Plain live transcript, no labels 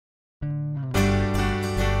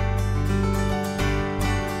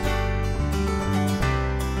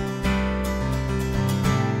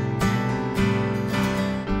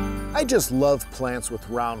I just love plants with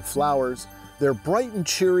round flowers. They're bright and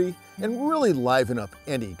cheery and really liven up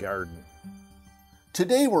any garden.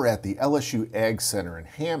 Today we're at the LSU AgCenter in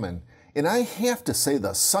Hammond, and I have to say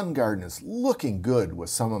the sun garden is looking good with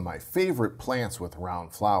some of my favorite plants with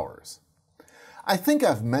round flowers. I think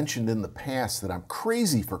I've mentioned in the past that I'm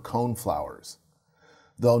crazy for coneflowers.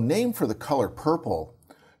 Though named for the color purple,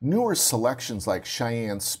 newer selections like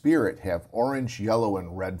Cheyenne Spirit have orange, yellow,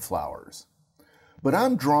 and red flowers. But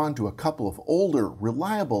I'm drawn to a couple of older,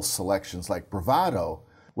 reliable selections like Bravado,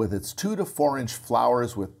 with its 2 to 4 inch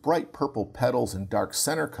flowers with bright purple petals and dark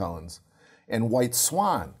center cones, and White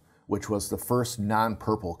Swan, which was the first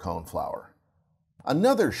non-purple coneflower.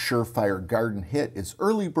 Another surefire garden hit is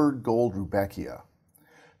Early Bird Gold Rudbeckia.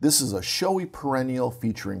 This is a showy perennial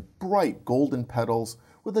featuring bright golden petals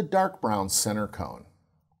with a dark brown center cone.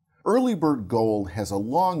 Early Bird Gold has a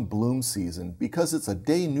long bloom season because it's a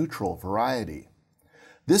day-neutral variety.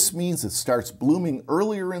 This means it starts blooming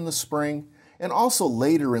earlier in the spring and also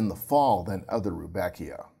later in the fall than other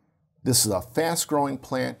Rudbeckia. This is a fast-growing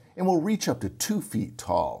plant and will reach up to 2 feet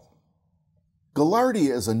tall.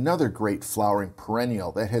 Gaillardia is another great flowering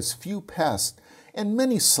perennial that has few pests and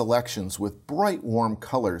many selections with bright warm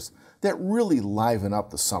colors that really liven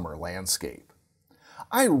up the summer landscape.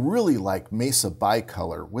 I really like Mesa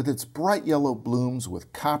Bicolor with its bright yellow blooms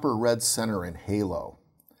with copper red center and halo.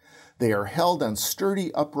 They are held on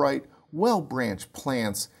sturdy, upright, well-branched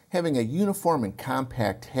plants having a uniform and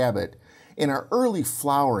compact habit and are early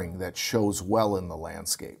flowering that shows well in the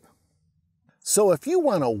landscape. So if you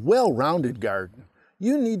want a well-rounded garden,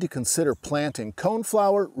 you need to consider planting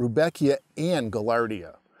coneflower, Rudbeckia, and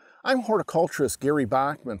Gaillardia. I'm horticulturist Gary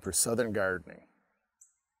Bachman for Southern Gardening.